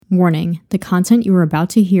Warning, the content you are about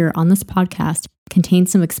to hear on this podcast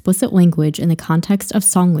contains some explicit language in the context of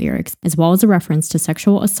song lyrics, as well as a reference to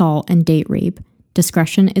sexual assault and date rape.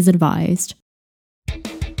 Discretion is advised. I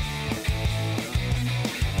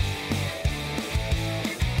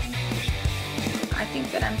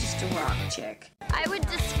think that I'm just a rock chick. I would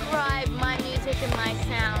describe my music and my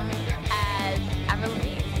sound as Avril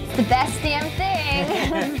Lavigne. The best damn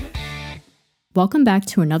thing. Welcome back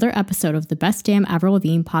to another episode of the Best Damn Avril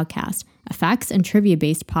Lavigne podcast, a facts and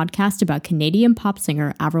trivia-based podcast about Canadian pop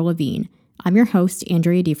singer Avril Lavigne. I'm your host,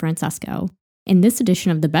 Andrea DiFrancesco. In this edition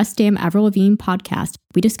of the Best Damn Avril Lavigne podcast,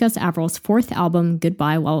 we discuss Avril's fourth album,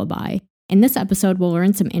 Goodbye Lullaby. In this episode, we'll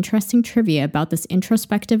learn some interesting trivia about this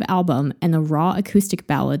introspective album and the raw acoustic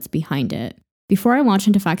ballads behind it. Before I launch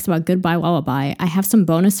into facts about Goodbye Lullaby, I have some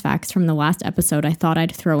bonus facts from the last episode I thought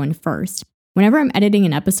I'd throw in first. Whenever I'm editing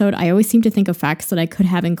an episode, I always seem to think of facts that I could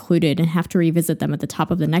have included and have to revisit them at the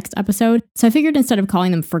top of the next episode, so I figured instead of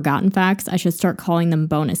calling them forgotten facts, I should start calling them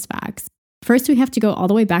bonus facts. First, we have to go all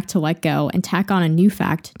the way back to Let Go and tack on a new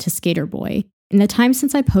fact to Skater Boy. In the time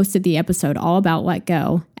since I posted the episode all about Let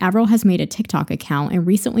Go, Avril has made a TikTok account and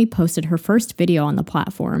recently posted her first video on the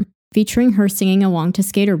platform, featuring her singing along to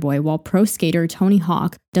Skater Boy while pro skater Tony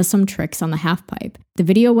Hawk does some tricks on the halfpipe. The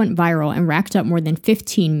video went viral and racked up more than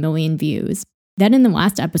 15 million views. Then in the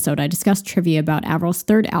last episode, I discussed trivia about Avril's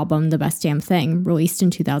third album, The Best Damn Thing, released in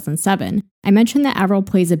 2007. I mentioned that Avril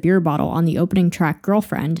plays a beer bottle on the opening track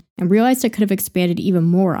Girlfriend, and realized I could have expanded even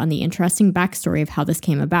more on the interesting backstory of how this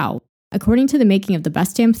came about. According to the making of the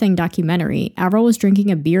Best Damn Thing documentary, Avril was drinking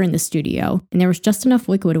a beer in the studio, and there was just enough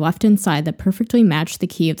liquid left inside that perfectly matched the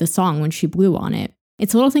key of the song when she blew on it.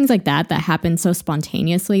 It's little things like that happen so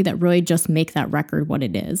spontaneously that really just make that record what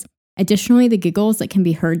it is. Additionally, the giggles that can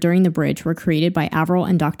be heard during the bridge were created by Avril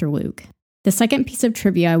and Dr. Luke. The second piece of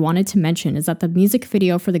trivia I wanted to mention is that the music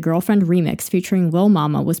video for the Girlfriend remix featuring Lil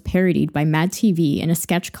Mama was parodied by Mad TV in a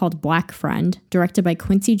sketch called Black Friend, directed by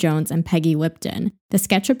Quincy Jones and Peggy Lipton. The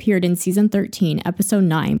sketch appeared in Season 13, Episode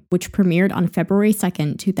 9, which premiered on February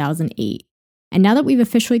 2nd, 2008. And now that we've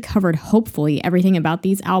officially covered, hopefully, everything about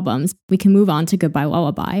these albums, we can move on to Goodbye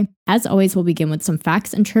Lullaby. As always, we'll begin with some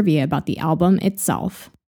facts and trivia about the album itself.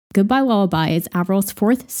 Goodbye Lullaby is Avril's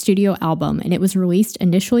fourth studio album, and it was released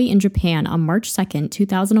initially in Japan on March 2nd,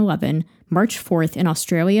 2011, March 4th in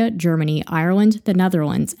Australia, Germany, Ireland, the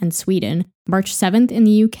Netherlands, and Sweden, March 7th in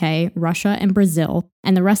the UK, Russia, and Brazil,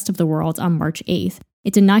 and the rest of the world on March 8th.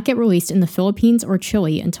 It did not get released in the Philippines or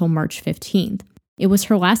Chile until March 15th. It was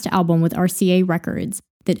her last album with RCA Records.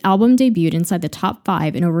 The album debuted inside the top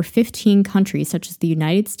 5 in over 15 countries such as the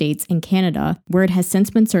United States and Canada, where it has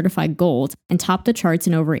since been certified gold, and topped the charts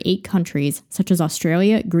in over 8 countries such as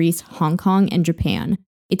Australia, Greece, Hong Kong, and Japan.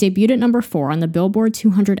 It debuted at number 4 on the Billboard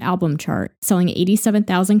 200 album chart, selling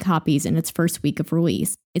 87,000 copies in its first week of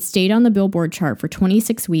release. It stayed on the Billboard chart for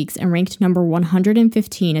 26 weeks and ranked number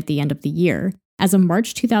 115 at the end of the year. As of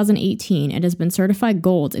March 2018, it has been certified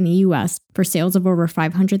gold in the US for sales of over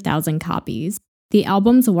 500,000 copies. The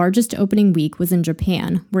album's largest opening week was in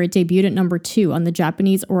Japan, where it debuted at number 2 on the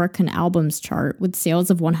Japanese Oricon Albums chart with sales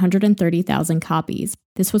of 130,000 copies.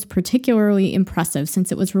 This was particularly impressive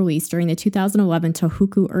since it was released during the 2011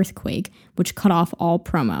 Tohoku earthquake, which cut off all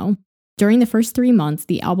promo. During the first 3 months,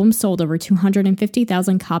 the album sold over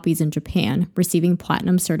 250,000 copies in Japan, receiving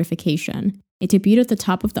platinum certification. It debuted at the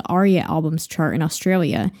top of the ARIA Albums chart in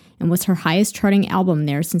Australia and was her highest charting album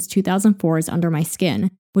there since 2004's Under My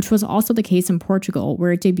Skin, which was also the case in Portugal,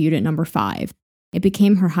 where it debuted at number 5. It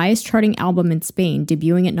became her highest charting album in Spain,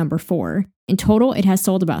 debuting at number 4. In total, it has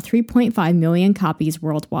sold about 3.5 million copies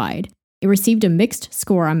worldwide. It received a mixed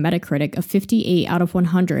score on Metacritic of 58 out of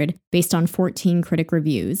 100 based on 14 critic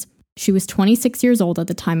reviews. She was 26 years old at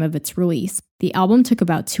the time of its release. The album took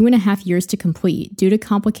about 2.5 years to complete due to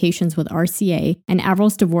complications with RCA and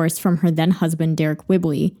Avril's divorce from her then-husband Derek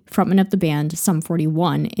Whibley, frontman of the band Sum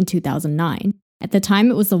 41, in 2009. At the time,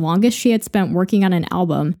 it was the longest she had spent working on an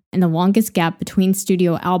album and the longest gap between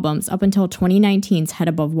studio albums up until 2019's Head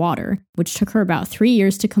Above Water, which took her about 3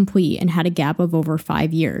 years to complete and had a gap of over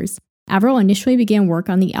 5 years. Avril initially began work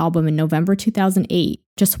on the album in November 2008,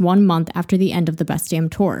 just 1 month after the end of the Best Damn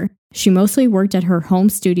tour. She mostly worked at her home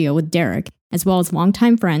studio with Derek, as well as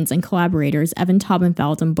longtime friends and collaborators Evan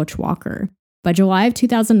Taubenfeld and Butch Walker. By July of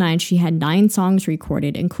 2009, she had 9 songs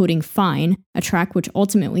recorded, including Fine, a track which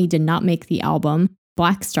ultimately did not make the album,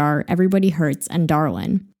 Black Star, Everybody Hurts, and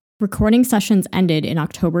Darlin'. Recording sessions ended in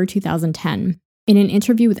October 2010. In an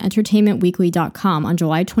interview with EntertainmentWeekly.com on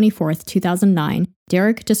July 24, 2009,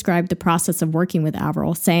 Derek described the process of working with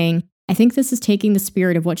Avril, saying, I think this is taking the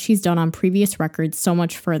spirit of what she's done on previous records so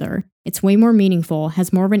much further. It's way more meaningful,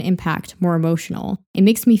 has more of an impact, more emotional. It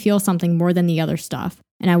makes me feel something more than the other stuff,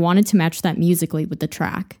 and I wanted to match that musically with the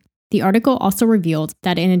track. The article also revealed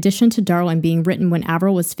that in addition to Darlin' being written when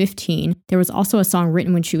Avril was 15, there was also a song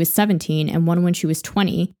written when she was 17 and one when she was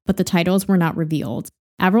 20, but the titles were not revealed.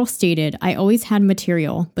 Avril stated, "I always had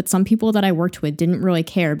material, but some people that I worked with didn't really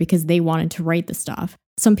care because they wanted to write the stuff.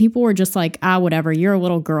 Some people were just like, whatever, you're a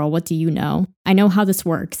little girl, what do you know? I know how this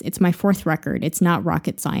works. It's my 4th record. It's not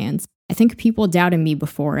rocket science. I think people doubted me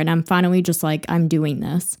before, and I'm finally just like, I'm doing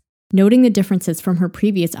this." Noting the differences from her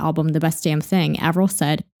previous album, The Best Damn Thing, Avril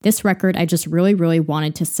said, "This record I just really, really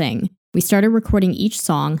wanted to sing. We started recording each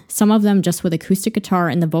song, some of them just with acoustic guitar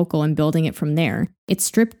and the vocal and building it from there. It's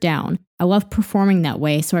stripped down. I love performing that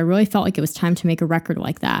way, so I really felt like it was time to make a record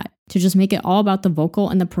like that, to just make it all about the vocal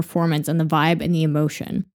and the performance and the vibe and the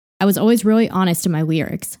emotion. I was always really honest in my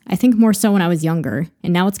lyrics. I think more so when I was younger,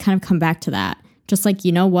 and now it's kind of come back to that. Just like,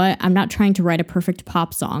 you know what, I'm not trying to write a perfect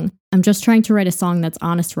pop song. I'm just trying to write a song that's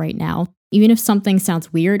honest right now, even if something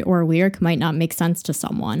sounds weird or a lyric might not make sense to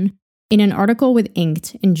someone." In an article with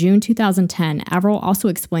Inked in June 2010, Avril also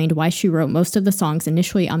explained why she wrote most of the songs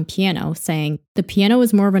initially on piano, saying, "The piano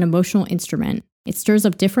is more of an emotional instrument. It stirs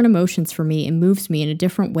up different emotions for me and moves me in a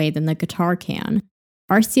different way than the guitar can."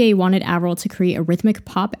 RCA wanted Avril to create a rhythmic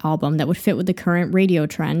pop album that would fit with the current radio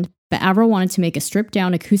trend, but Avril wanted to make a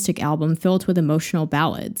stripped-down acoustic album filled with emotional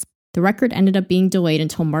ballads. The record ended up being delayed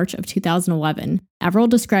until March of 2011. Avril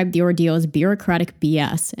described the ordeal as bureaucratic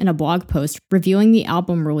BS in a blog post revealing the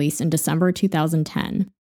album release in December 2010.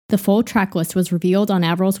 The full tracklist was revealed on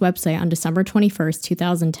Avril's website on December 21,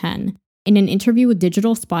 2010. In an interview with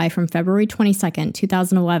Digital Spy from February 22,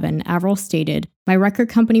 2011, Avril stated, "My record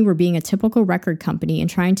company were being a typical record company and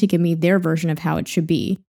trying to give me their version of how it should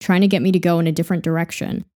be, trying to get me to go in a different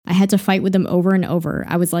direction. I had to fight with them over and over.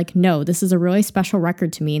 I was like, no, this is a really special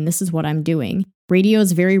record to me and this is what I'm doing. Radio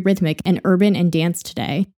is very rhythmic and urban and dance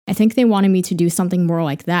today. I think they wanted me to do something more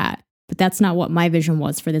like that, but that's not what my vision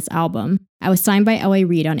was for this album. I was signed by L.A.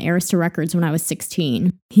 Reid on Arista Records when I was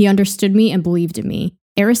 16. He understood me and believed in me.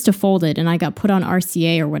 Arista folded and I got put on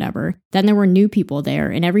RCA or whatever. Then there were new people there,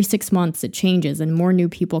 and every 6 months it changes and more new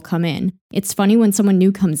people come in. It's funny when someone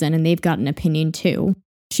new comes in and they've got an opinion too."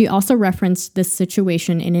 She also referenced this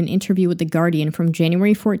situation in an interview with The Guardian from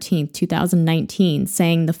January 14, 2019,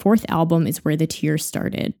 saying the 4th album is where the tears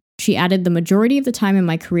started. She added, "The majority of the time in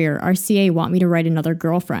my career, RCA want me to write another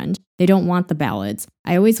girlfriend. They don't want the ballads.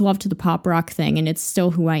 I always loved the pop rock thing and it's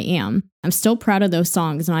still who I am. I'm still proud of those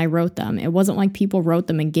songs and I wrote them. It wasn't like people wrote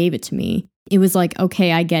them and gave it to me. It was like,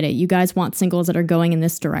 okay, I get it. You guys want singles that are going in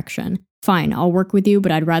this direction. Fine, I'll work with you,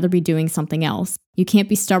 but I'd rather be doing something else. You can't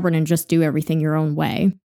be stubborn and just do everything your own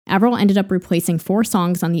way." Avril ended up replacing 4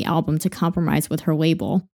 songs on the album to compromise with her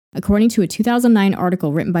label. According to a 2009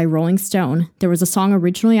 article written by Rolling Stone, there was a song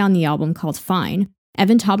originally on the album called Fine.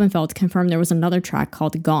 Evan Taubenfeld confirmed there was another track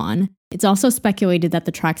called Gone. It's also speculated that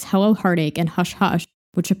the tracks Hello Heartache and Hush Hush,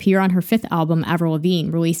 which appear on her 5th album, Avril Lavigne,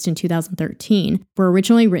 released in 2013, were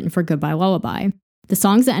originally written for Goodbye Lullaby. The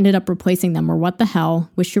songs that ended up replacing them were What the Hell,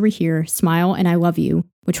 Wish You Were Here, Smile, and I Love You,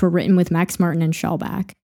 which were written with Max Martin and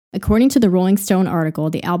Shellback. According to the Rolling Stone article,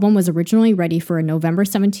 the album was originally ready for a November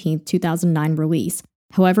 17, 2009 release.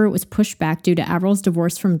 However, it was pushed back due to Avril's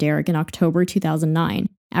divorce from Derek in October 2009.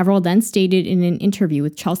 Avril then stated in an interview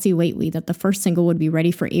with Chelsea Lately that the first single would be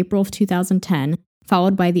ready for April of 2010,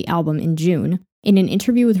 followed by the album in June. In an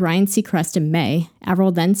interview with Ryan Seacrest in May,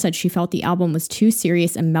 Avril then said she felt the album was too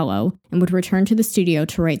serious and mellow and would return to the studio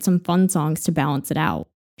to write some fun songs to balance it out.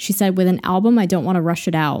 She said, "With an album, I don't want to rush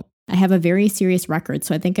it out. I have a very serious record,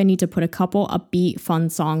 so I think I need to put a couple upbeat, fun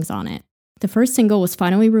songs on it." The first single was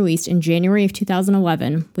finally released in January of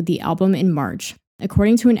 2011, with the album in March.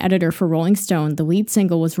 According to an editor for Rolling Stone, the lead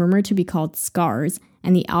single was rumored to be called Scars,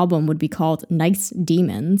 and the album would be called Nice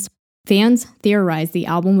Demons. Fans theorized the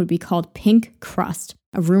album would be called Pink Crust,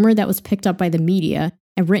 a rumor that was picked up by the media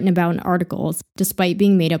and written about in articles, despite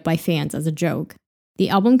being made up by fans as a joke. The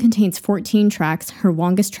album contains 14 tracks, her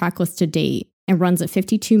longest tracklist to date, and runs at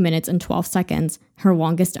 52 minutes and 12 seconds, her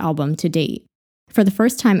longest album to date. For the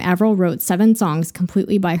first time, Avril wrote 7 songs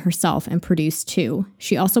completely by herself and produced 2.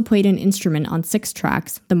 She also played an instrument on 6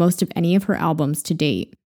 tracks, the most of any of her albums to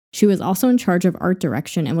date. She was also in charge of art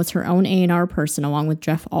direction and was her own A&R person along with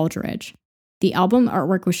Jeff Aldridge. The album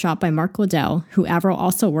artwork was shot by Mark Liddell, who Avril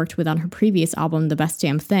also worked with on her previous album, The Best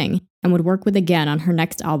Damn Thing, and would work with again on her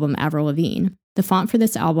next album, Avril Lavigne. The font for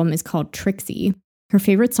this album is called Trixie. Her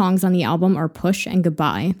favorite songs on the album are Push and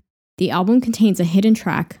Goodbye. The album contains a hidden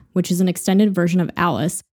track, which is an extended version of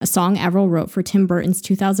Alice, a song Avril wrote for Tim Burton's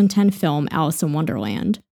 2010 film Alice in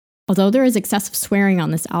Wonderland. Although there is excessive swearing on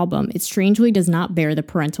this album, it strangely does not bear the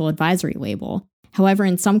parental advisory label. However,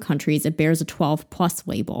 in some countries, it bears a 12+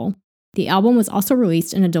 label. The album was also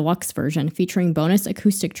released in a deluxe version featuring bonus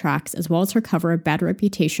acoustic tracks as well as her cover of Bad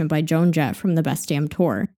Reputation by Joan Jett from the Best Damn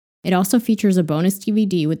Tour. It also features a bonus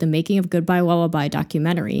DVD with the Making of Goodbye Lullaby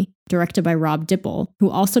documentary, directed by Rob Dipple,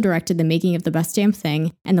 who also directed the Making of the Best Damn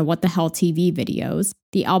Thing and the What the Hell TV videos.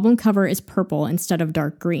 The album cover is purple instead of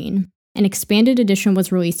dark green. An expanded edition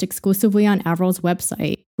was released exclusively on Avril's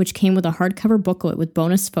website, which came with a hardcover booklet with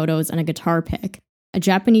bonus photos and a guitar pick. A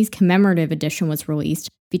Japanese commemorative edition was released,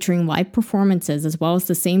 featuring live performances as well as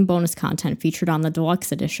the same bonus content featured on the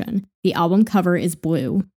deluxe edition. The album cover is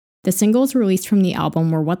blue. The singles released from the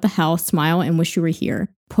album were What the Hell, Smile, and Wish You Were Here.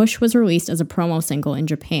 Push was released as a promo single in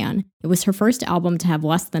Japan. It was her first album to have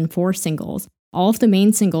less than 4 singles. All of the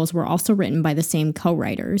main singles were also written by the same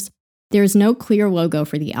co-writers. There is no clear logo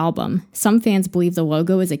for the album. Some fans believe the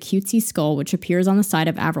logo is a cutesy skull which appears on the side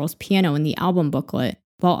of Avril's piano in the album booklet,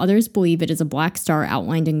 while others believe it is a black star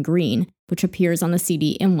outlined in green, which appears on the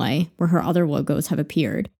CD inlay, where her other logos have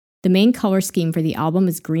appeared. The main color scheme for the album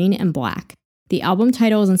is green and black. The album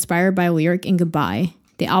title is inspired by a lyric in Goodbye.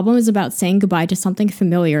 The album is about saying goodbye to something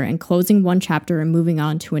familiar and closing one chapter and moving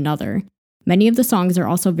on to another. Many of the songs are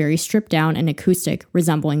also very stripped down and acoustic,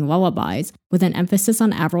 resembling lullabies, with an emphasis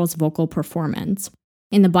on Avril's vocal performance.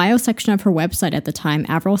 In the bio section of her website at the time,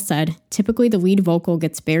 Avril said, "Typically the lead vocal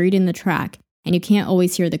gets buried in the track, and you can't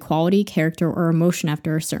always hear the quality, character, or emotion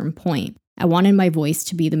after a certain point. I wanted my voice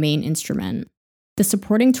to be the main instrument." The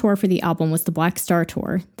supporting tour for the album was the Black Star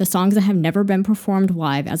Tour. The songs that have never been performed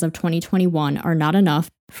live as of 2021 are Not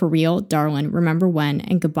Enough, For Real, Darlin', Remember When,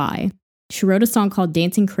 and Goodbye. She wrote a song called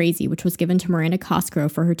Dancing Crazy, which was given to Miranda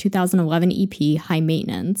Cosgrove for her 2011 EP, High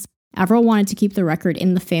Maintenance. Avril wanted to keep the record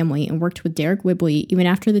in the family and worked with Derek Whibley even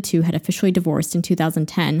after the two had officially divorced in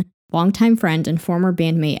 2010, longtime friend and former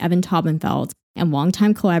bandmate Evan Taubenfeld, and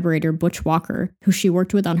longtime collaborator Butch Walker, who she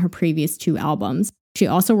worked with on her previous 2 albums. She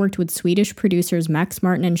also worked with Swedish producers Max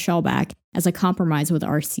Martin and Shellback as a compromise with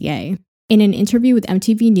RCA. In an interview with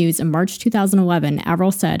MTV News in March 2011,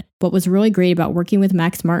 Avril said, "What was really great about working with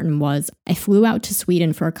Max Martin was, I flew out to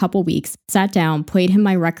Sweden for a couple weeks, sat down, played him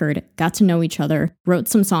my record, got to know each other, wrote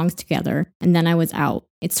some songs together, and then I was out.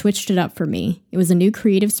 It switched it up for me. It was a new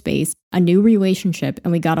creative space, a new relationship,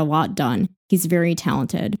 and we got a lot done. He's very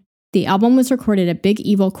talented." The album was recorded at Big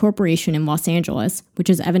Evil Corporation in Los Angeles, which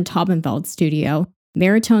is Evan Taubenfeld's studio,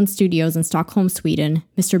 Maritone Studios in Stockholm, Sweden,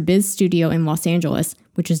 Mr. Biz Studio in Los Angeles,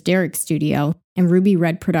 which is Derek's studio, and Ruby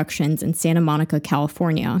Red Productions in Santa Monica,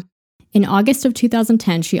 California. In August of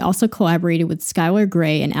 2010, she also collaborated with Skylar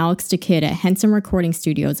Grey and Alex da Kid at Henson Recording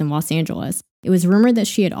Studios in Los Angeles. It was rumored that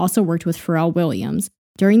she had also worked with Pharrell Williams.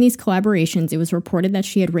 During these collaborations, it was reported that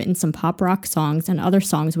she had written some pop rock songs and other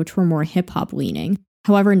songs which were more hip-hop leaning.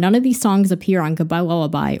 However, none of these songs appear on Goodbye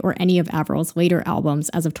Lullaby or any of Avril's later albums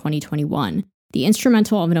as of 2021. The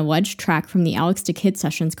instrumental of an alleged track from the Alex da Kid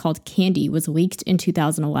sessions called Candy was leaked in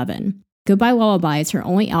 2011. Goodbye Lullaby is her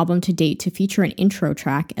only album to date to feature an intro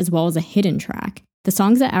track as well as a hidden track. The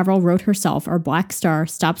songs that Avril wrote herself are Black Star,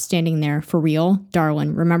 Stop Standing There, For Real,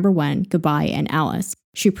 Darlin', Remember When, Goodbye, and Alice.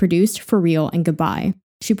 She produced For Real and Goodbye.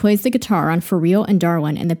 She plays the guitar on For Real and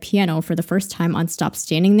Darlin' and the piano for the first time on Stop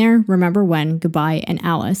Standing There, Remember When, Goodbye, and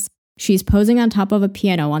Alice. She is posing on top of a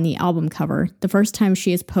piano on the album cover, the first time she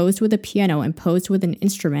has posed with a piano and posed with an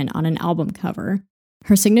instrument on an album cover.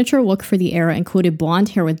 Her signature look for the era included blonde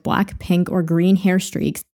hair with black, pink, or green hair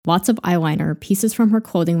streaks, lots of eyeliner, pieces from her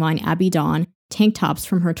clothing line Abby Dawn, tank tops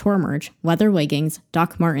from her tour merch, leather leggings,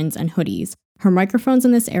 Doc Martens, and hoodies. Her microphones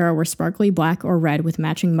in this era were sparkly black or red with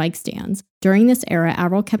matching mic stands. During this era,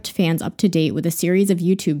 Avril kept fans up to date with a series of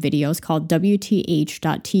YouTube videos called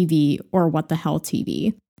WTH.TV or What the Hell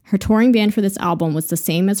TV. Her touring band for this album was the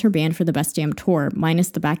same as her band for the Best Damn Tour, minus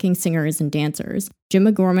the backing singers and dancers. Jim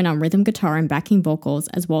McGorman on rhythm guitar and backing vocals,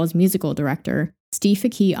 as well as musical director. Steve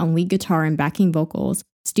Faki on lead guitar and backing vocals.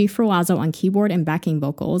 Steve Ferlazzo on keyboard and backing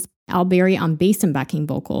vocals. Al Berry on bass and backing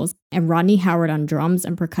vocals. And Rodney Howard on drums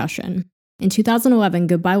and percussion. In 2011,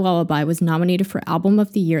 Goodbye Lullaby was nominated for Album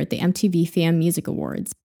of the Year at the MTV Fan Music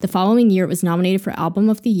Awards. The following year, it was nominated for Album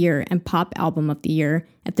of the Year and Pop Album of the Year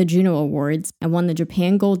at the Juno Awards and won the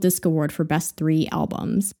Japan Gold Disc Award for Best 3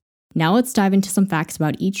 Albums. Now let's dive into some facts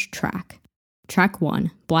about each track. Track 1,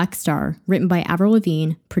 Black Star, written by Avril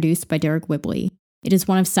Lavigne, produced by Derek Whibley. It is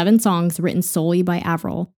one of 7 songs written solely by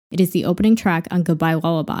Avril. It is the opening track on Goodbye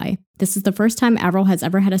Lullaby. This is the first time Avril has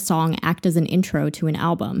ever had a song act as an intro to an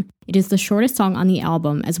album. It is the shortest song on the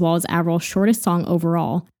album, as well as Avril's shortest song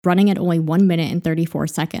overall, running at only 1 minute and 34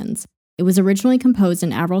 seconds. It was originally composed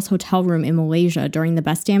in Avril's hotel room in Malaysia during the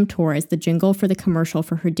Best Damn tour as the jingle for the commercial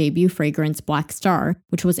for her debut fragrance Black Star,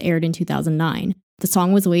 which was aired in 2009. The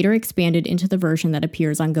song was later expanded into the version that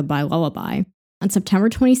appears on Goodbye Lullaby. On September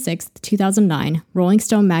 26, 2009, Rolling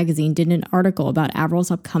Stone magazine did an article about Avril's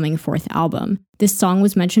upcoming fourth album. This song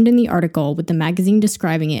was mentioned in the article, with the magazine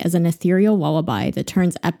describing it as an ethereal lullaby that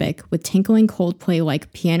turns epic with tinkling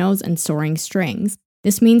Coldplay-like pianos and soaring strings.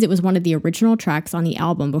 This means it was one of the original tracks on the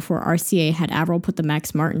album before RCA had Avril put the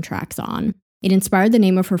Max Martin tracks on. It inspired the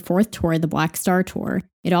name of her fourth tour, the Black Star Tour.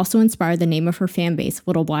 It also inspired the name of her fanbase,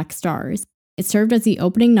 Little Black Stars. It served as the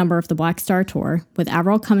opening number of the Black Star Tour, with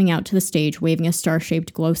Avril coming out to the stage waving a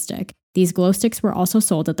star-shaped glow stick. These glow sticks were also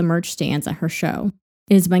sold at the merch stands at her show.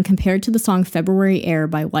 It has been compared to the song February Air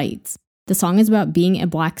by Lights. The song is about being a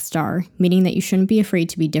black star, meaning that you shouldn't be afraid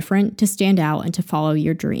to be different, to stand out, and to follow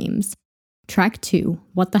your dreams. Track 2,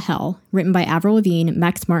 What the Hell, written by Avril Lavigne,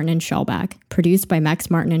 Max Martin, and Shellback, produced by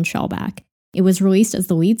Max Martin and Shellback. It was released as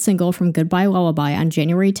the lead single from Goodbye Lullaby on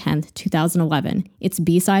January 10, 2011. Its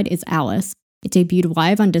B-side is Alice. It debuted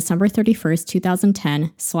live on December 31,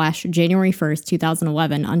 2010 / January 1,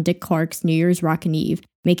 2011 on Dick Clark's New Year's Rockin' Eve,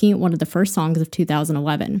 making it one of the first songs of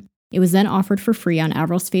 2011. It was then offered for free on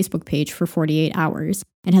Avril's Facebook page for 48 hours.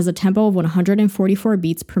 It has a tempo of 144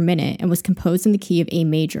 beats per minute and was composed in the key of A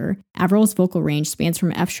major. Avril's vocal range spans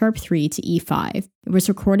from F-sharp 3 to E5. It was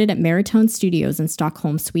recorded at Maritone Studios in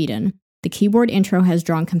Stockholm, Sweden. The keyboard intro has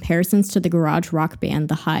drawn comparisons to the garage rock band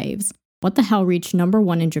The Hives. What the Hell reached number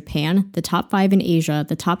 1 in Japan, the top 5 in Asia,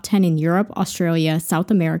 the top 10 in Europe, Australia,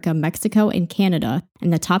 South America, Mexico, and Canada,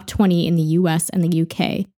 and the top 20 in the US and the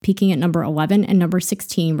UK, peaking at number 11 and number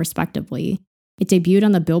 16 respectively. It debuted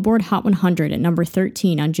on the Billboard Hot 100 at number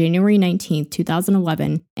 13 on January 19,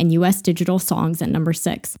 2011, and US Digital Songs at number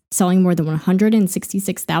 6, selling more than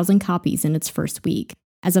 166,000 copies in its first week.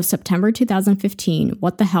 As of September 2015,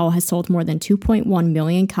 What the Hell has sold more than 2.1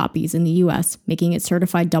 million copies in the US, making it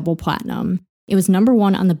certified double platinum. It was number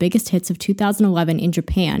 1 on the biggest hits of 2011 in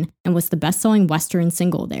Japan and was the best-selling Western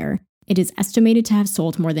single there. It is estimated to have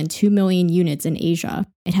sold more than 2 million units in Asia.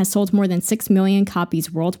 It has sold more than 6 million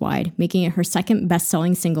copies worldwide, making it her second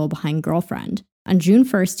best-selling single behind Girlfriend. On June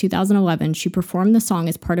 1, 2011, she performed the song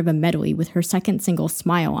as part of a medley with her second single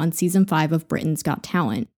Smile on Season 5 of Britain's Got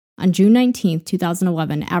Talent. On June 19,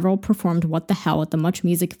 2011, Avril performed What the Hell at the Much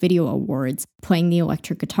Music Video Awards, playing the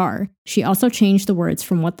electric guitar. She also changed the words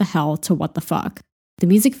from What the Hell to What the Fuck. The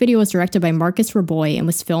music video was directed by Marcus Raboy and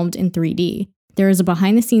was filmed in 3D. There is a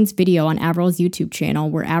behind-the-scenes video on Avril's YouTube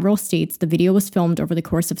channel where Avril states the video was filmed over the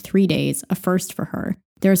course of 3 days, a first for her.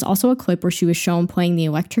 There is also a clip where she was shown playing the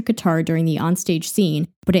electric guitar during the onstage scene,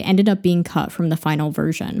 but it ended up being cut from the final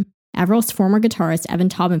version. Avril's former guitarist Evan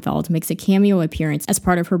Taubenfeld makes a cameo appearance as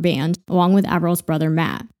part of her band, along with Avril's brother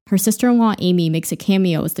Matt. Her sister-in-law Amy makes a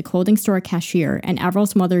cameo as the clothing store cashier, and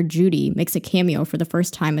Avril's mother Judy makes a cameo for the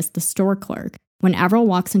first time as the store clerk. When Avril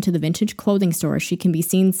walks into the vintage clothing store, she can be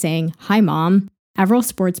seen saying, "Hi, Mom." Avril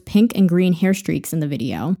sports pink and green hair streaks in the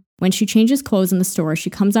video. When she changes clothes in the store, she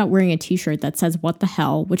comes out wearing a t-shirt that says What the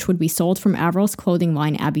Hell, which would be sold from Avril's clothing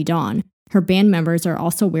line Abby Dawn. Her band members are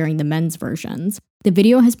also wearing the men's versions. The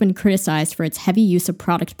video has been criticized for its heavy use of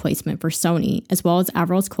product placement for Sony, as well as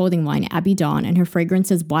Avril's clothing line Abby Dawn and her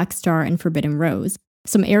fragrances Black Star and Forbidden Rose.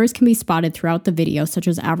 Some errors can be spotted throughout the video, such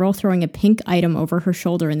as Avril throwing a pink item over her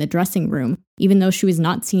shoulder in the dressing room, even though she was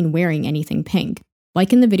not seen wearing anything pink.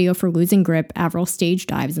 Like in the video for Losing Grip, Avril stage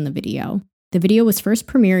dives in the video. The video was first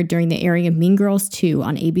premiered during the airing of Mean Girls 2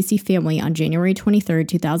 on ABC Family on January 23,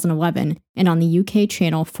 2011, and on the UK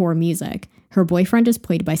channel 4 Music. Her boyfriend is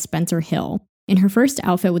played by Spencer Hill. In her first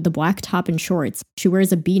outfit with the black top and shorts, she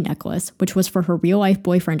wears a bee necklace, which was for her real-life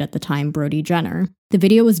boyfriend at the time, Brody Jenner. The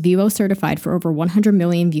video was Vivo certified for over 100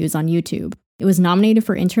 million views on YouTube. It was nominated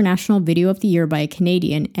for International Video of the Year by a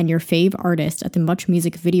Canadian and Your Fave Artist at the Much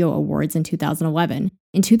Music Video Awards in 2011.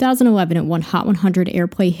 In 2011, it won Hot 100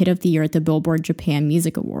 Airplay Hit of the Year at the Billboard Japan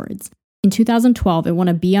Music Awards. In 2012, it won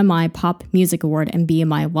a BMI Pop Music Award and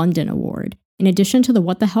BMI London Award. In addition to the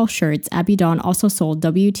What the Hell shirts, Abby Dawn also sold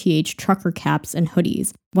WTH trucker caps and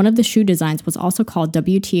hoodies. One of the shoe designs was also called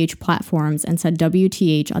WTH Platforms and said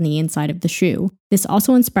WTH on the inside of the shoe. This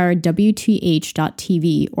also inspired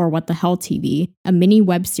WTH.TV, or What the Hell TV, a mini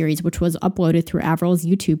web series which was uploaded through Avril's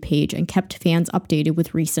YouTube page and kept fans updated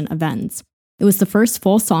with recent events. It was the first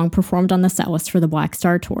full song performed on the setlist for the Black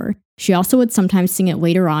Star Tour. She also would sometimes sing it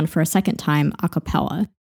later on for a second time a cappella.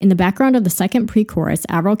 In the background of the second pre-chorus,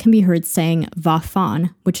 Avril can be heard saying "Va fan,"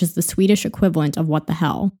 which is the Swedish equivalent of "what the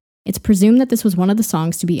hell." It's presumed that this was one of the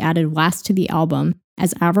songs to be added last to the album,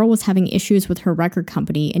 as Avril was having issues with her record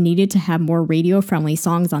company and needed to have more radio-friendly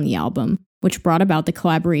songs on the album, which brought about the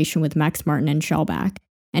collaboration with Max Martin and Shellback.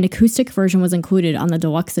 An acoustic version was included on the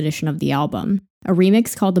deluxe edition of the album. A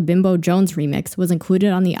remix called the Bimbo Jones remix was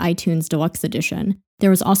included on the iTunes deluxe edition. There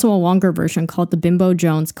was also a longer version called the Bimbo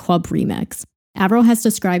Jones Club remix. Avril has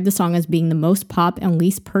described the song as being the most pop and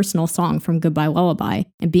least personal song from Goodbye Lullaby,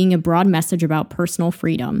 and being a broad message about personal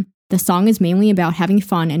freedom. The song is mainly about having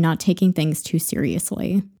fun and not taking things too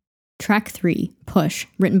seriously. Track 3, Push,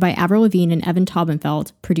 written by Avril Lavigne and Evan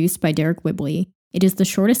Taubenfeld, produced by Derek Whibley. It is the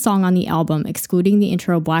shortest song on the album, excluding the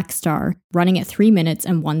intro Black Star, running at 3 minutes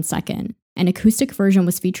and 1 second. An acoustic version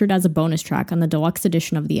was featured as a bonus track on the deluxe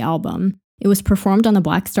edition of the album. It was performed on the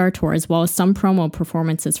Black Star tour as well as some promo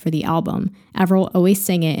performances for the album. Avril always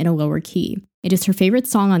sang it in a lower key. It is her favorite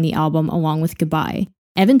song on the album, along with Goodbye.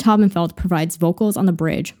 Evan Taubenfeld provides vocals on the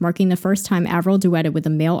bridge, marking the first time Avril duetted with a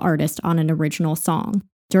male artist on an original song.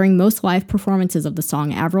 During most live performances of the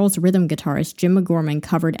song, Avril's rhythm guitarist Jim McGorman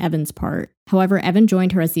covered Evan's part. However, Evan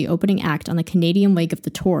joined her as the opening act on the Canadian leg of the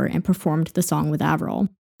tour and performed the song with Avril.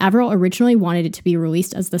 Avril originally wanted it to be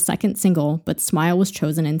released as the second single, but Smile was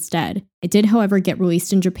chosen instead. It did, however, get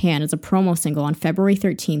released in Japan as a promo single on February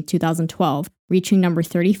 13, 2012, reaching number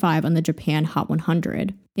 35 on the Japan Hot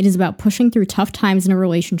 100. It is about pushing through tough times in a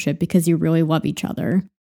relationship because you really love each other.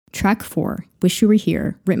 Track 4, Wish You Were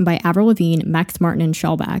Here, written by Avril Lavigne, Max Martin, and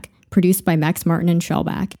Shellback, produced by Max Martin and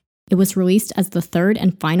Shellback. It was released as the third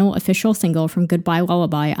and final official single from Goodbye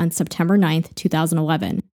Lullaby on September 9,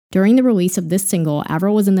 2011. During the release of this single,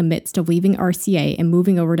 Avril was in the midst of leaving RCA and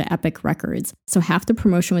moving over to Epic Records, so half the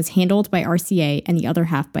promotion was handled by RCA and the other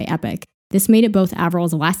half by Epic. This made it both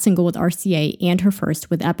Avril's last single with RCA and her first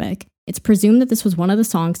with Epic. It's presumed that this was one of the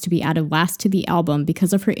songs to be added last to the album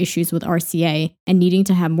because of her issues with RCA and needing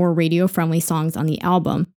to have more radio-friendly songs on the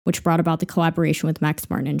album, which brought about the collaboration with Max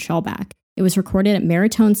Martin and Shellback. It was recorded at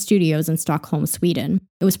Maritone Studios in Stockholm, Sweden.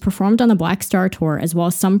 It was performed on the Black Star tour as well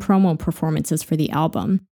as some promo performances for the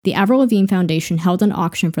album. The Avril Lavigne Foundation held an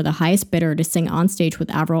auction for the highest bidder to sing on stage with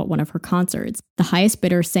Avril at one of her concerts. The highest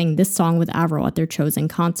bidder sang this song with Avril at their chosen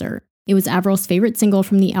concert. It was Avril's favorite single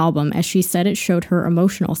from the album, as she said it showed her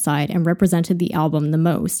emotional side and represented the album the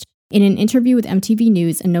most. In an interview with MTV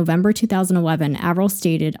News in November 2011, Avril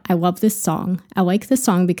stated, "I love this song. I like this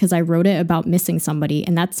song because I wrote it about missing somebody,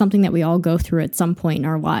 and that's something that we all go through at some point in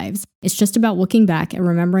our lives. It's just about looking back and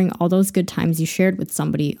remembering all those good times you shared with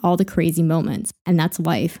somebody, all the crazy moments. And that's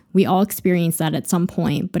life. We all experience that at some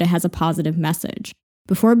point, but it has a positive message."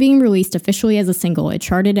 Before being released officially as a single, it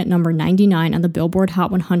charted at number 99 on the Billboard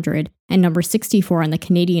Hot 100 and number 64 on the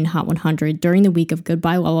Canadian Hot 100 during the week of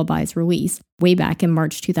Goodbye Lullaby's release, way back in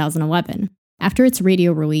March 2011. After its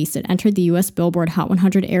radio release, it entered the US Billboard Hot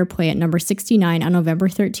 100 airplay at number 69 on November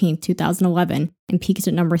 13, 2011, and peaked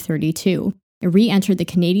at number 32. It re-entered the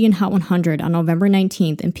Canadian Hot 100 on November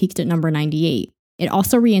 19th and peaked at number 98. It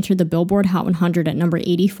also re-entered the Billboard Hot 100 at number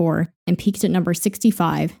 84 and peaked at number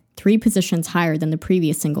 65, 3 positions higher than the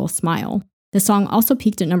previous single, Smile. The song also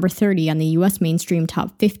peaked at number 30 on the US Mainstream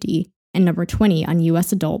Top 50 and number 20 on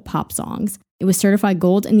US Adult Pop Songs. It was certified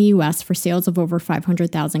gold in the US for sales of over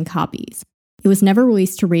 500,000 copies. It was never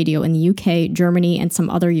released to radio in the UK, Germany, and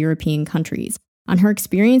some other European countries. On her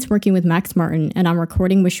experience working with Max Martin and on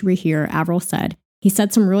recording Wish You Were Here, Avril said, "He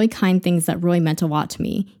said some really kind things that really meant a lot to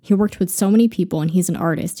me. He worked with so many people and he's an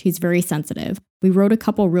artist. He's very sensitive. We wrote a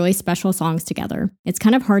couple really special songs together. It's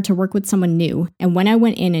kind of hard to work with someone new, and when I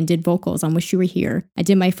went in and did vocals on Wish You Were Here, I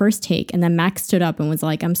did my first take, and then Max stood up and was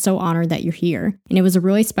like, 'I'm so honored that you're here.' And it was a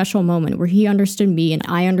really special moment where he understood me and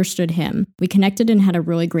I understood him. We connected and had a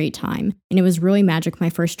really great time, and it was really magic my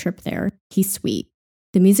first trip there. He's sweet."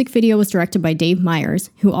 The music video was directed by Dave Meyers,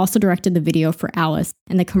 who also directed the video for Alice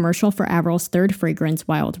and the commercial for Avril's third fragrance,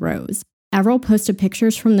 Wild Rose. Avril posted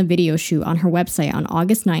pictures from the video shoot on her website on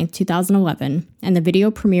August 9, 2011, and the video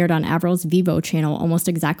premiered on Avril's Vivo channel almost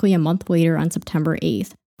exactly a month later on September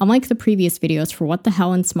 8th. Unlike the previous videos for What the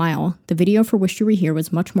Hell and Smile, the video for Wish You Were Here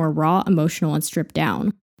was much more raw, emotional, and stripped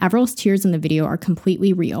down. Avril's tears in the video are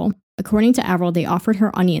completely real. According to Avril, they offered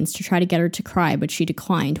her onions to try to get her to cry, but she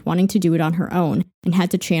declined, wanting to do it on her own, and had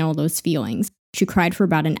to channel those feelings. She cried for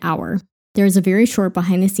about an hour. There is a very short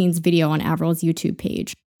behind-the-scenes video on Avril's YouTube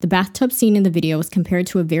page. The bathtub scene in the video is compared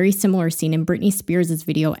to a very similar scene in Britney Spears'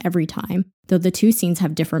 video Every Time, though the two scenes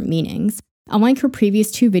have different meanings. Unlike her previous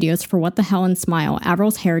 2 videos for What the Hell and Smile,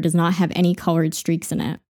 Avril's hair does not have any colored streaks in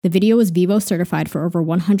it. The video was Vivo certified for over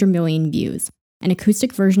 100 million views. An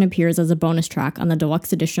acoustic version appears as a bonus track on the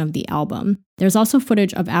deluxe edition of the album. There's also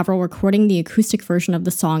footage of Avril recording the acoustic version of the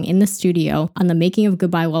song in the studio on the Making of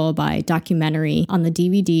Goodbye Lullaby documentary on the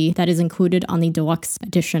DVD that is included on the deluxe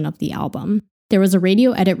edition of the album. There was a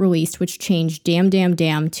radio edit released which changed damn damn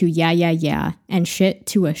damn to yeah yeah yeah and shit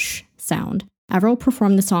to a sh sound. Avril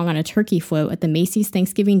performed the song on a turkey float at the Macy's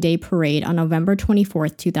Thanksgiving Day Parade on November 24,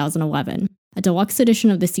 2011. A deluxe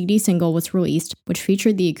edition of the CD single was released, which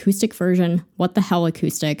featured the acoustic version, What the Hell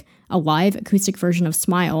acoustic, a live acoustic version of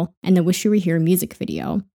Smile, and the Wish You Were Here music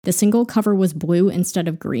video. The single cover was blue instead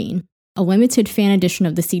of green. A limited fan edition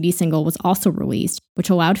of the CD single was also released, which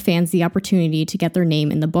allowed fans the opportunity to get their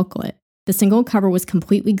name in the booklet. The single cover was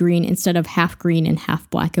completely green instead of half green and half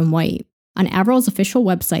black and white. On Avril's official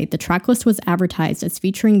website, the tracklist was advertised as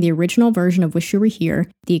featuring the original version of Wish You Were Here,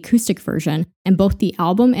 the acoustic version, and both the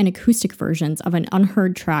album and acoustic versions of an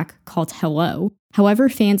unheard track called Hello. However,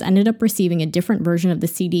 fans ended up receiving a different version of the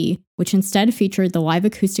CD, which instead featured the live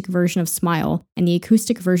acoustic version of Smile and the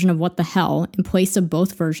acoustic version of What the Hell in place of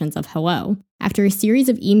both versions of Hello. After a series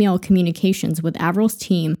of email communications with Avril's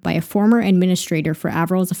team by a former administrator for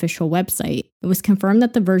Avril's official website, it was confirmed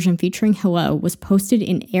that the version featuring Hello was posted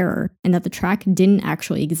in error and that the track didn't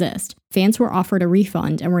actually exist. Fans were offered a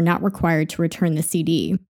refund and were not required to return the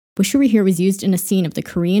CD. Wish You Were Here was used in a scene of the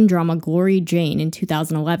Korean drama Glory Jane in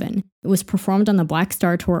 2011. It was performed on the Black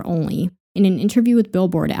Star Tour only. In an interview with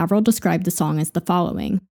Billboard, Avril described the song as the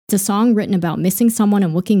following. It's a song written about missing someone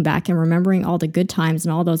and looking back and remembering all the good times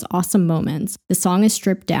and all those awesome moments. The song is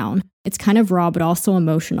stripped down. It's kind of raw but also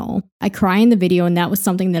emotional. I cry in the video and that was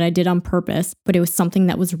something that I did on purpose, but it was something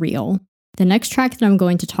that was real. The next track that I'm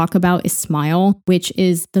going to talk about is Smile, which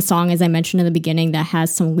is the song, as I mentioned in the beginning, that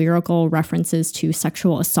has some lyrical references to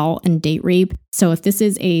sexual assault and date rape. So if this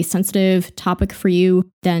is a sensitive topic for you,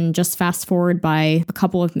 then just fast forward by a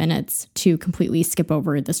couple of minutes to completely skip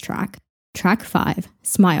over this track. Track 5,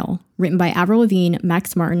 Smile, written by Avril Lavigne,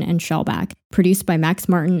 Max Martin, and Shellback, produced by Max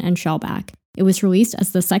Martin and Shellback. It was released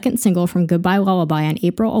as the second single from Goodbye Lullaby on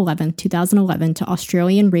April 11, 2011 to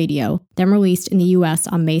Australian radio, then released in the US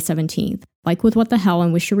on May 17th. Like with What the Hell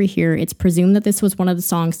and Wish You Were Here, it's presumed that this was one of the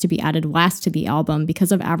songs to be added last to the album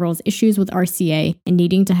because of Avril's issues with RCA and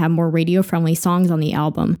needing to have more radio-friendly songs on the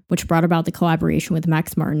album, which brought about the collaboration with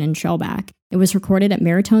Max Martin and Shellback. It was recorded at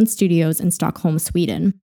Maritone Studios in Stockholm,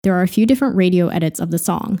 Sweden. There are a few different radio edits of the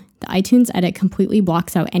song. The iTunes edit completely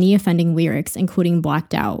blocks out any offending lyrics, including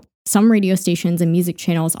Blacked Out. Some radio stations and music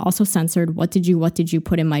channels also censored What did you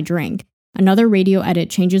put in my drink? Another radio edit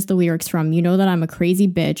changes the lyrics from You know that I'm a crazy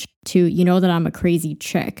bitch to You know that I'm a crazy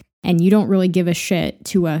chick, and You don't really give a shit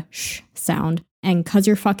to a sh sound, and Cause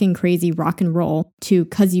you're fucking crazy rock and roll to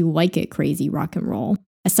Cause you like it crazy rock and roll.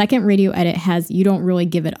 A second radio edit has You don't really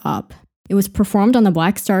give it up. It was performed on the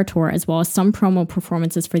Black Star Tour as well as some promo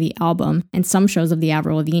performances for the album and some shows of the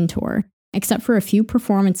Avril Lavigne tour. Except for a few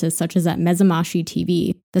performances such as at Mezamashi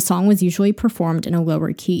TV, the song was usually performed in a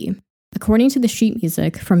lower key. According to the sheet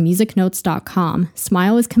music from musicnotes.com,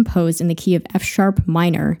 Smile is composed in the key of F-sharp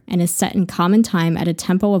minor and is set in common time at a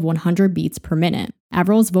tempo of 100 beats per minute.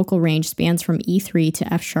 Avril's vocal range spans from E3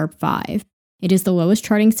 to F-sharp 5. It is the lowest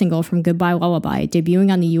charting single from Goodbye Lullaby,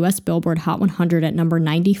 debuting on the US Billboard Hot 100 at number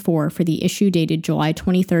 94 for the issue dated July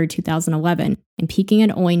 23, 2011, and peaking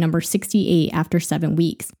at only number 68 after 7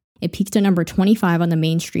 weeks. It peaked at number 25 on the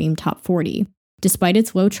mainstream Top 40. Despite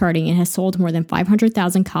its low charting, it has sold more than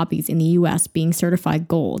 500,000 copies in the US, being certified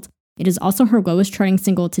gold. It is also her lowest charting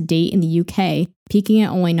single to date in the UK, peaking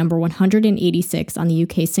at only number 186 on the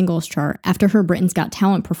UK singles chart after her Britain's Got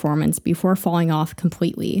Talent performance before falling off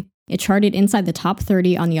completely. It charted inside the top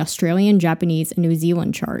 30 on the Australian, Japanese, and New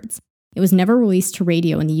Zealand charts. It was never released to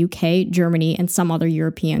radio in the UK, Germany, and some other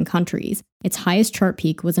European countries. Its highest chart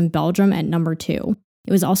peak was in Belgium at number 2.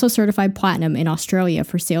 It was also certified platinum in Australia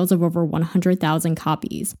for sales of over 100,000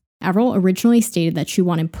 copies. Avril originally stated that she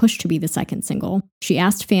wanted Push to be the second single. She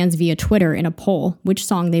asked fans via Twitter in a poll which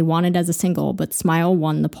song they wanted as a single, but Smile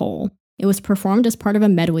won the poll. It was performed as part of a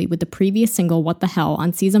medley with the previous single What the Hell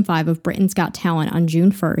on Season 5 of Britain's Got Talent on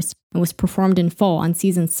June 1st and was performed in full on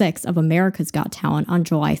Season 6 of America's Got Talent on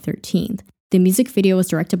July 13th. The music video was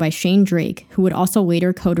directed by Shane Drake, who would also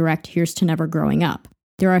later co-direct Here's to Never Growing Up.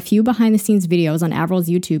 There are a few behind-the-scenes videos on Avril's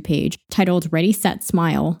YouTube page titled Ready, Set,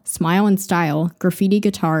 Smile, Smile in Style, Graffiti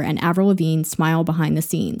Guitar, and Avril Lavigne Smile Behind the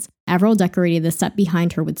Scenes. Avril decorated the set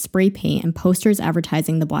behind her with spray paint and posters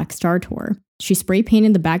advertising the Black Star Tour. She spray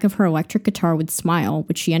painted the back of her electric guitar with Smile,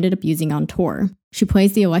 which she ended up using on tour. She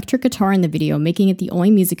plays the electric guitar in the video, making it the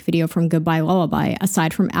only music video from Goodbye Lullaby,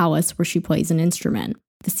 aside from Alice, where she plays an instrument.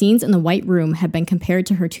 The scenes in the White Room have been compared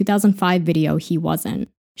to her 2005 video, He Wasn't.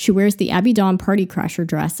 She wears the Abby Dawn party crasher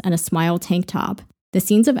dress and a smile tank top. The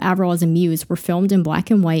scenes of Avril as a muse were filmed in black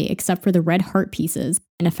and white except for the red heart pieces,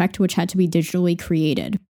 an effect which had to be digitally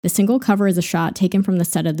created. The single cover is a shot taken from the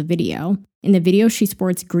set of the video. In the video, she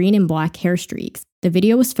sports green and black hair streaks. The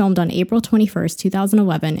video was filmed on April 21st,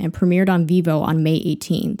 2011 and premiered on Vivo on May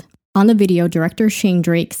 18th. On the video, director Shane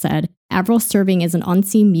Drake said, Avril serving as an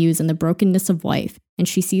unseen muse in the brokenness of life, and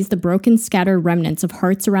she sees the broken, scattered remnants of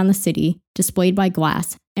hearts around the city, displayed by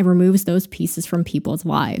glass, and removes those pieces from people's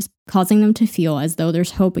lives, causing them to feel as though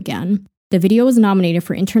there's hope again. The video was nominated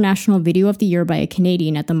for International Video of the Year by a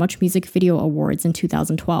Canadian at the Much Music Video Awards in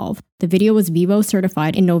 2012. The video was Vivo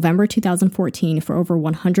certified in November 2014 for over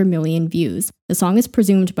 100 million views. The song is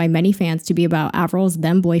presumed by many fans to be about Avril's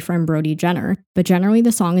then-boyfriend Brody Jenner, but generally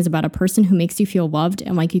the song is about a person who makes you feel loved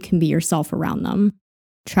and like you can be yourself around them.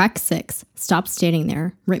 Track 6, Stop Standing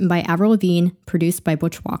There, written by Avril Lavigne, produced by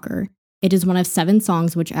Butch Walker. It is one of 7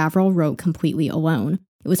 songs which Avril wrote completely alone.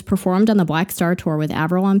 It was performed on the Black Star Tour with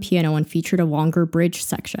Avril on piano and featured a longer bridge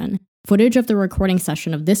section. Footage of the recording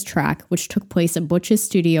session of this track, which took place at Butch's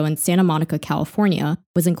studio in Santa Monica, California,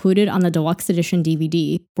 was included on the Deluxe Edition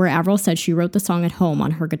DVD, where Avril said she wrote the song at home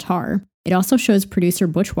on her guitar. It also shows producer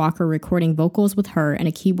Butch Walker recording vocals with her and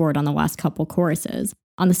a keyboard on the last couple choruses.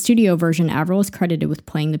 On the studio version, Avril is credited with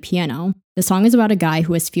playing the piano. The song is about a guy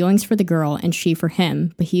who has feelings for the girl and she for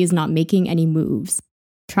him, but he is not making any moves.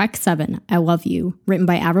 Track 7, I Love You, written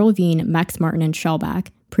by Avril Lavigne, Max Martin, and Shellback,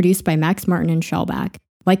 produced by Max Martin and Shellback.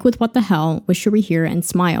 Like with What the Hell, Wish You Were Here, and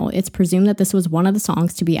Smile, it's presumed that this was one of the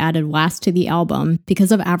songs to be added last to the album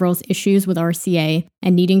because of Avril's issues with RCA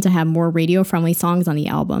and needing to have more radio-friendly songs on the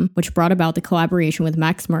album, which brought about the collaboration with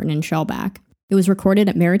Max Martin and Shellback. It was recorded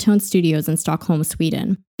at Maritone Studios in Stockholm,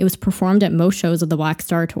 Sweden. It was performed at most shows of the Black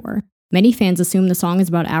Star Tour. Many fans assume the song is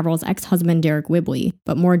about Avril's ex-husband Derek Whibley,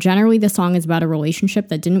 but more generally the song is about a relationship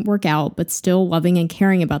that didn't work out but still loving and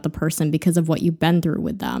caring about the person because of what you've been through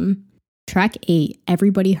with them. Track 8,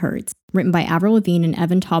 Everybody Hurts, written by Avril Lavigne and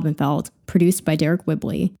Evan Taubenfeld, produced by Derek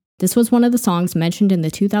Whibley. This was one of the songs mentioned in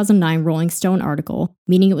the 2009 Rolling Stone article,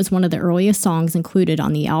 meaning it was one of the earliest songs included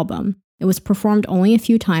on the album. It was performed only a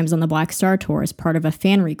few times on the Black Star Tour as part of a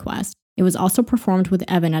fan request. It was also performed with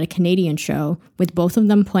Evan at a Canadian show, with both of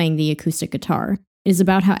them playing the acoustic guitar. It is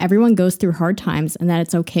about how everyone goes through hard times and that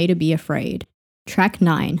it's okay to be afraid. Track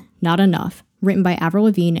 9, Not Enough, written by Avril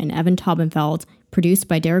Lavigne and Evan Taubenfeld, produced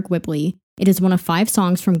by Derek Whibley. It is one of 5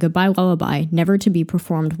 songs from Goodbye Lullaby never to be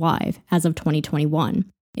performed live, as of 2021.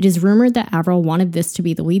 It is rumored that Avril wanted this to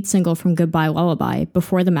be the lead single from Goodbye Lullaby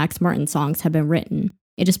before the Max Martin songs had been written.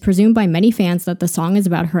 It is presumed by many fans that the song is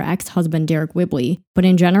about her ex-husband Derek Whibley, but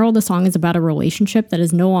in general the song is about a relationship that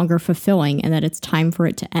is no longer fulfilling and that it's time for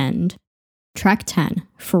it to end. Track 10,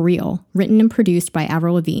 For Real, written and produced by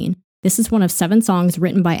Avril Lavigne. This is one of 7 songs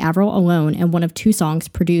written by Avril alone and one of 2 songs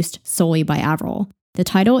produced solely by Avril. The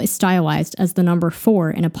title is stylized as the number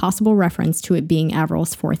 4 in a possible reference to it being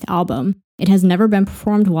Avril's 4th album. It has never been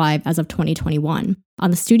performed live as of 2021. On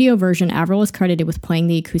the studio version, Avril is credited with playing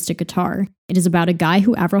the acoustic guitar. It is about a guy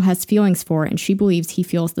who Avril has feelings for and she believes he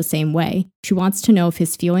feels the same way. She wants to know if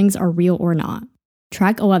his feelings are real or not.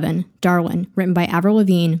 Track 11, Darlin', written by Avril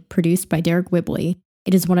Lavigne, produced by Derek Whibley.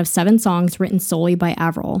 It is one of 7 songs written solely by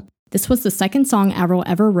Avril. This was the 2nd song Avril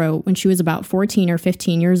ever wrote when she was about 14 or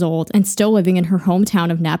 15 years old and still living in her hometown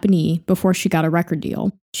of Napanee before she got a record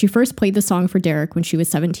deal. She first played the song for Derek when she was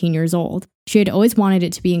 17 years old. She had always wanted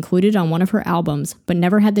it to be included on one of her albums, but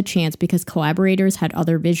never had the chance because collaborators had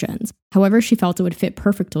other visions. However, she felt it would fit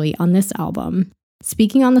perfectly on this album.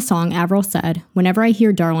 Speaking on the song, Avril said, "Whenever I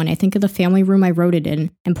hear Darlin', I think of the family room I wrote it in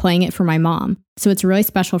and playing it for my mom, so it's really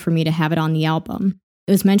special for me to have it on the album."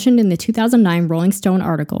 It was mentioned in the 2009 Rolling Stone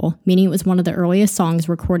article, meaning it was one of the earliest songs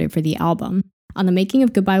recorded for the album. On the Making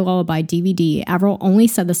of Goodbye Lullaby DVD, Avril only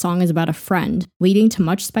said the song is about a friend, leading to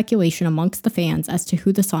much speculation amongst the fans as to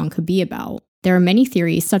who the song could be about. There are many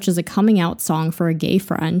theories, such as a coming out song for a gay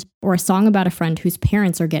friend, or a song about a friend whose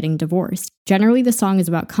parents are getting divorced. Generally, the song is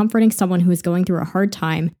about comforting someone who is going through a hard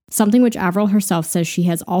time, something which Avril herself says she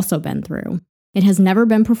has also been through. It has never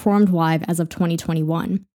been performed live as of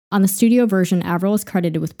 2021. On the studio version, Avril is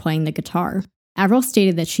credited with playing the guitar. Avril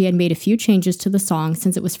stated that she had made a few changes to the song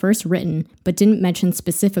since it was first written, but didn't mention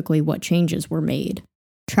specifically what changes were made.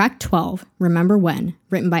 Track 12, Remember When,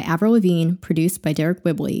 written by Avril Lavigne, produced by Derek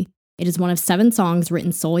Whibley. It is one of 7 songs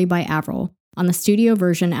written solely by Avril. On the studio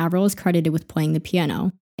version, Avril is credited with playing the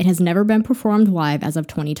piano. It has never been performed live as of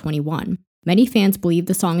 2021. Many fans believe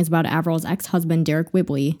the song is about Avril's ex-husband Derek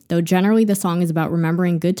Whibley, though generally the song is about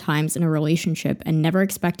remembering good times in a relationship and never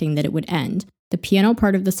expecting that it would end. The piano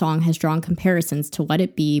part of the song has drawn comparisons to Let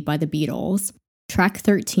It Be by the Beatles. Track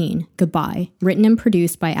 13, Goodbye, written and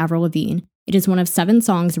produced by Avril Lavigne. It is one of 7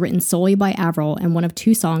 songs written solely by Avril and one of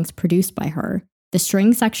 2 songs produced by her. The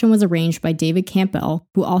string section was arranged by David Campbell,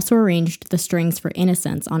 who also arranged the strings for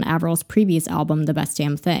Innocence on Avril's previous album, The Best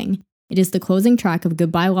Damn Thing. It is the closing track of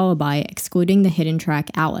Goodbye Lullaby, excluding the hidden track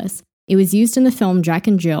Alice. It was used in the film Jack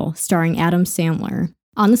and Jill, starring Adam Sandler.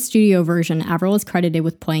 On the studio version, Avril is credited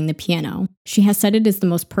with playing the piano. She has said it is the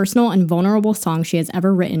most personal and vulnerable song she has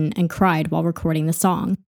ever written and cried while recording the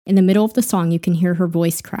song. In the middle of the song, you can hear her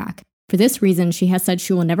voice crack. For this reason, she has said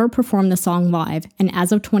she will never perform the song live, and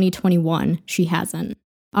as of 2021, she hasn't.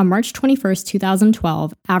 On March 21,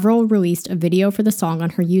 2012, Avril released a video for the song on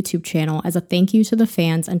her YouTube channel as a thank you to the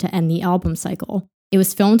fans and to end the album cycle. It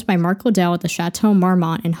was filmed by Mark Liddell at the Chateau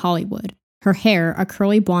Marmont in Hollywood. Her hair, a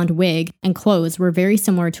curly blonde wig, and clothes were very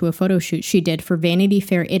similar to a photo shoot she did for Vanity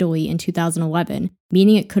Fair Italy in 2011,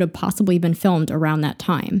 meaning it could have possibly been filmed around that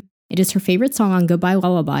time. It is her favorite song on Goodbye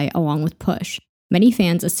Lullaby, along with Push. Many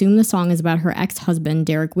fans assume the song is about her ex-husband,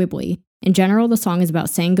 Derek Whibley. In general, the song is about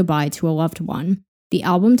saying goodbye to a loved one. The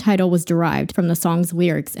album title was derived from the song's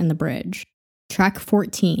lyrics in the bridge. Track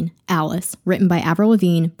 14, Alice, written by Avril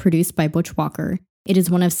Lavigne, produced by Butch Walker. It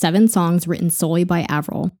is one of 7 songs written solely by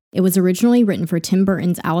Avril. It was originally written for Tim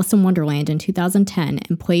Burton's Alice in Wonderland in 2010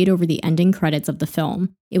 and played over the ending credits of the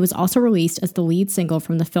film. It was also released as the lead single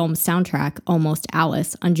from the film's soundtrack, Almost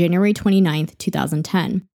Alice, on January 29,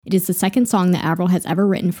 2010. It is the second song that Avril has ever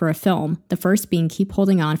written for a film, the first being Keep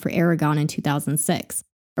Holding On for Aragon in 2006.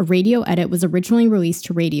 A radio edit was originally released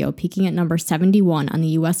to radio, peaking at number 71 on the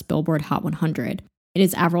US Billboard Hot 100. It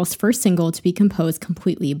is Avril's first single to be composed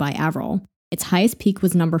completely by Avril. Its highest peak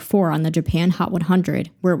was number 4 on the Japan Hot 100,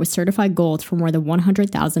 where it was certified gold for more than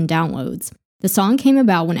 100,000 downloads. The song came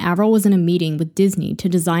about when Avril was in a meeting with Disney to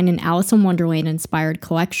design an Alice in Wonderland-inspired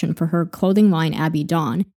collection for her clothing line Abby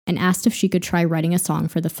Dawn, and asked if she could try writing a song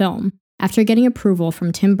for the film. After getting approval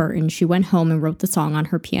from Tim Burton, she went home and wrote the song on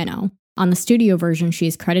her piano. On the studio version, she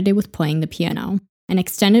is credited with playing the piano. An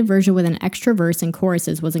extended version with an extra verse and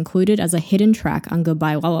choruses was included as a hidden track on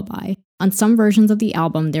Goodbye Lullaby. On some versions of the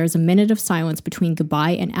album, there is a minute of silence between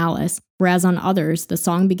Goodbye and Alice, whereas on others, the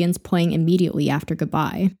song begins playing immediately after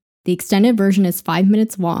Goodbye. The extended version is 5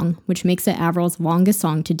 minutes long, which makes it Avril's longest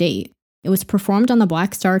song to date. It was performed on the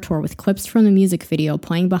Black Star Tour with clips from the music video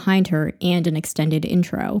playing behind her and an extended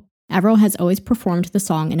intro. Avril has always performed the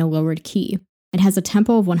song in a lowered key. It has a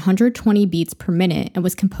tempo of 120 beats per minute and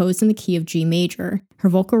was composed in the key of G major. Her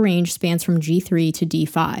vocal range spans from G3 to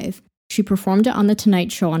D5. She performed it on The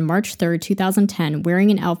Tonight Show on March 3, 2010,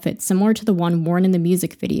 wearing an outfit similar to the one worn in the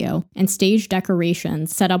music video and stage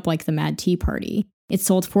decorations set up like the Mad Tea Party. It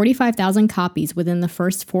sold 45,000 copies within the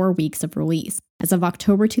first 4 weeks of release. As of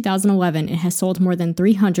October 2011, it has sold more than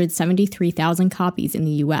 373,000 copies in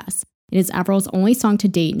the US. It is Avril's only song to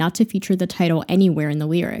date not to feature the title anywhere in the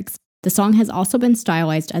lyrics. The song has also been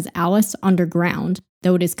stylized as Alice Underground,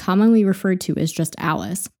 though it is commonly referred to as just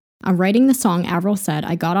Alice. On writing the song, Avril said,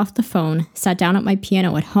 "I got off the phone, sat down at my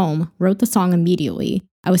piano at home, wrote the song immediately.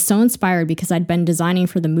 I was so inspired because I'd been designing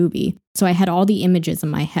for the movie, so I had all the images in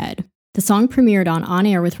my head." The song premiered on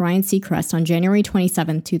Air with Ryan Seacrest on January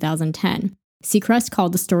 27, 2010. Seacrest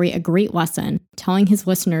called the story a great lesson, telling his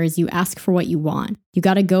listeners, "You ask for what you want. You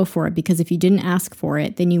gotta go for it, because if you didn't ask for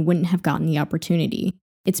it, then you wouldn't have gotten the opportunity."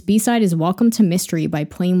 Its B-side is Welcome to Mystery by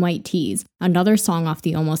Plain White T's, another song off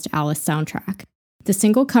the Almost Alice soundtrack. The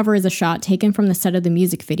single cover is a shot taken from the set of the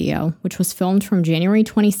music video, which was filmed from January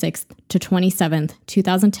 26th to 27th,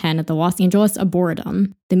 2010 at the Los Angeles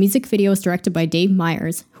Arboretum. The music video is directed by Dave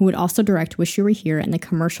Meyers, who would also direct Wish You Were Here and the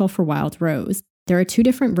commercial for Wild Rose. There are 2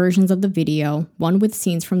 different versions of the video, one with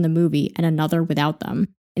scenes from the movie and another without them.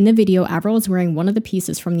 In the video, Avril is wearing one of the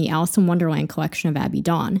pieces from the Alice in Wonderland collection of Abby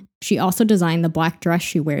Dawn. She also designed the black dress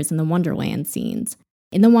she wears in the Wonderland scenes.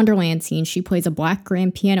 In the Wonderland scene, she plays a black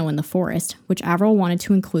grand piano in the forest, which Avril wanted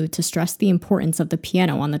to include to stress the importance of the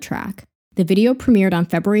piano on the track. The video premiered on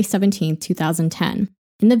February 17, 2010.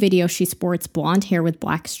 In the video, she sports blonde hair with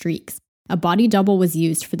black streaks. A body double was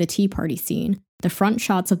used for the tea party scene. The front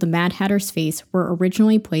shots of the Mad Hatter's face were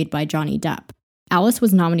originally played by Johnny Depp. Alice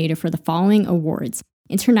was nominated for the following awards: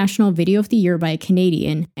 International Video of the Year by a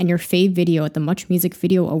Canadian, and your fave video at the Much Music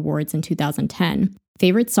Video Awards in 2010.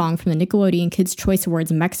 Favorite Song from the Nickelodeon Kids' Choice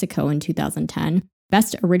Awards Mexico in 2010.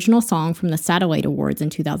 Best Original Song from the Satellite Awards in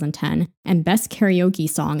 2010. And Best Karaoke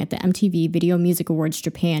Song at the MTV Video Music Awards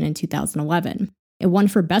Japan in 2011. It won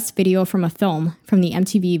for Best Video from a Film from the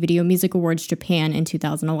MTV Video Music Awards Japan in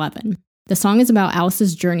 2011. The song is about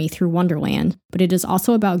Alice's journey through Wonderland, but it is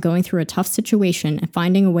also about going through a tough situation and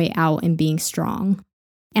finding a way out and being strong.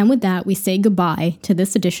 And with that, we say goodbye to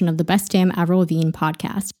this edition of the Best Damn Avril Lavigne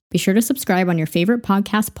podcast. Be sure to subscribe on your favorite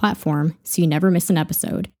podcast platform so you never miss an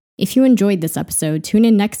episode. If you enjoyed this episode, tune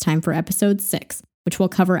in next time for episode 6, which will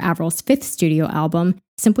cover Avril's 5th studio album,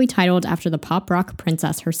 simply titled after the pop rock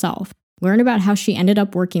princess herself. Learn about how she ended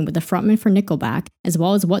up working with the frontman for Nickelback, as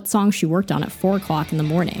well as what songs she worked on at 4 o'clock in the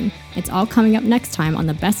morning. It's all coming up next time on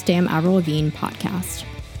the Best Damn Avril Lavigne podcast.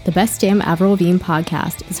 The Best Damn Avril Lavigne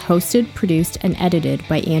podcast is hosted, produced, and edited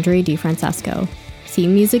by Andrea DiFrancesco.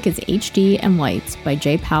 Theme music is HD and Lights by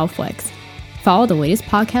J. Powell Flicks. Follow the latest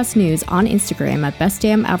podcast news on Instagram at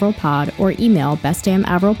bestdamnavrilpod or email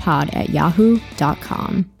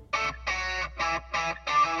bestdamnavrilpod@yahoo.com.